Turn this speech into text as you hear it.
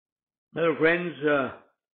Hello, friends.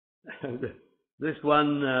 This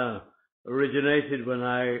one originated when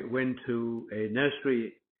I went to a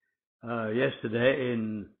nursery yesterday.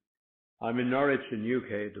 I'm in Norwich in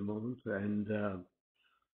UK at the moment, and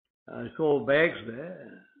I saw bags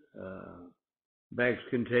there, bags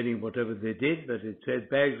containing whatever they did, but it said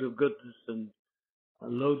bags of goodness and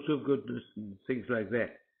loads of goodness and things like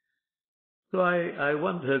that. So I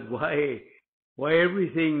wondered why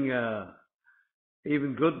everything,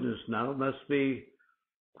 even goodness now, must be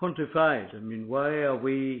quantified. I mean, why are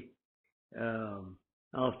we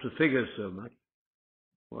after figures so much?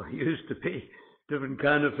 Well, it used to be different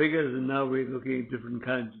kind of figures, and now we're looking at different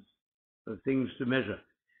kinds of things to measure.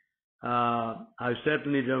 I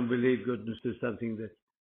certainly don't believe goodness is something that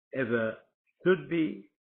ever should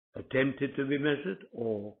be attempted to be measured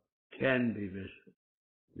or can be measured.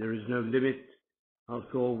 There is no limit.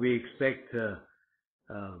 After all, we expect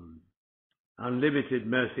unlimited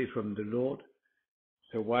mercy from the Lord.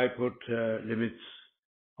 So why put limits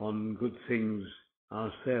on good things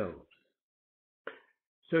ourselves?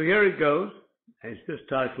 So here it goes. It's just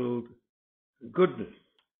titled Goodness.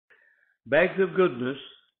 Bags of goodness,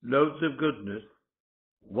 loads of goodness.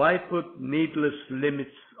 Why put needless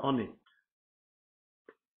limits on it?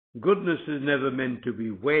 Goodness is never meant to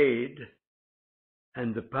be weighed,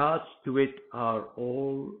 and the paths to it are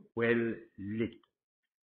all well lit.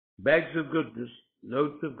 Bags of goodness,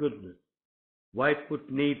 loads of goodness. Why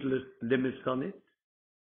put needless limits on it?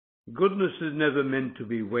 Goodness is never meant to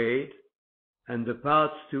be weighed, and the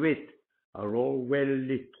paths to it are all well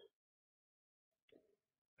lit.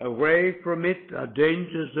 Away from it are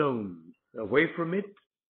danger zones. Away from it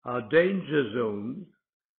are danger zones,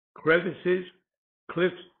 crevices,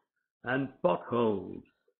 cliffs, and potholes.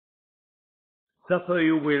 Suffer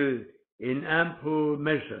you will in ample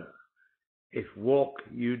measure, if walk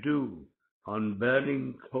you do on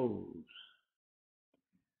burning coals.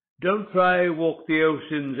 Don't try walk the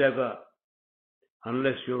oceans ever,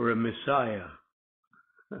 unless you're a Messiah.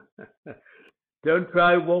 Don't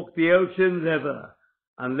try walk the oceans ever,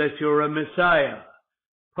 unless you're a Messiah.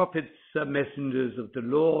 Prophets are messengers of the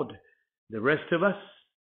Lord, the rest of us,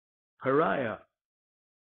 Pariah.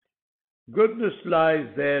 Goodness lies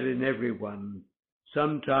there in everyone,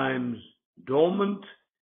 sometimes dormant,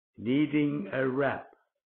 needing a rap.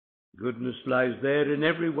 Goodness lies there in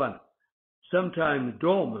everyone, sometimes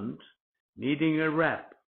dormant, needing a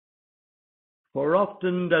rap. For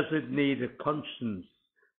often does it need a conscience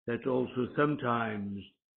that also sometimes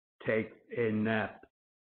takes a nap.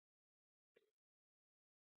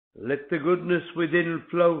 Let the goodness within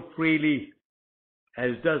flow freely,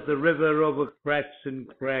 as does the river over cracks and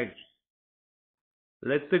crags.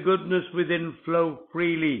 Let the goodness within flow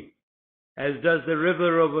freely, as does the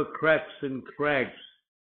river over cracks and crags.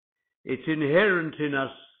 It's inherent in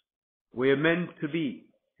us, we're meant to be.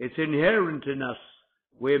 It's inherent in us,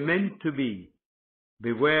 we're meant to be.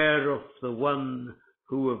 Beware of the one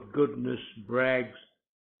who of goodness brags.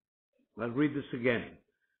 I'll read this again.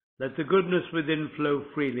 Let the goodness within flow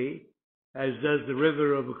freely, as does the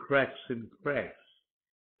river over cracks and crags.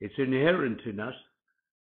 It's inherent in us,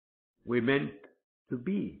 we're meant to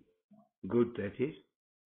be good, that is.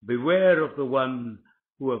 Beware of the one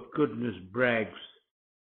who of goodness brags.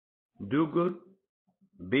 Do good,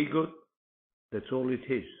 be good, that's all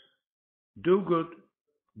it is. Do good,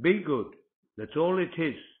 be good, that's all it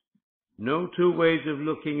is. No two ways of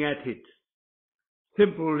looking at it.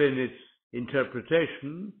 Simple in its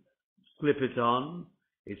interpretation, slip it on,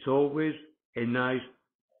 it's always a nice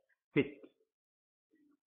fit.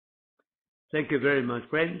 Thank you very much,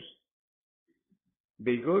 friends.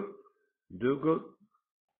 Be good, do good,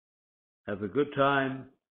 have a good time,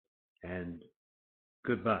 and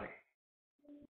goodbye.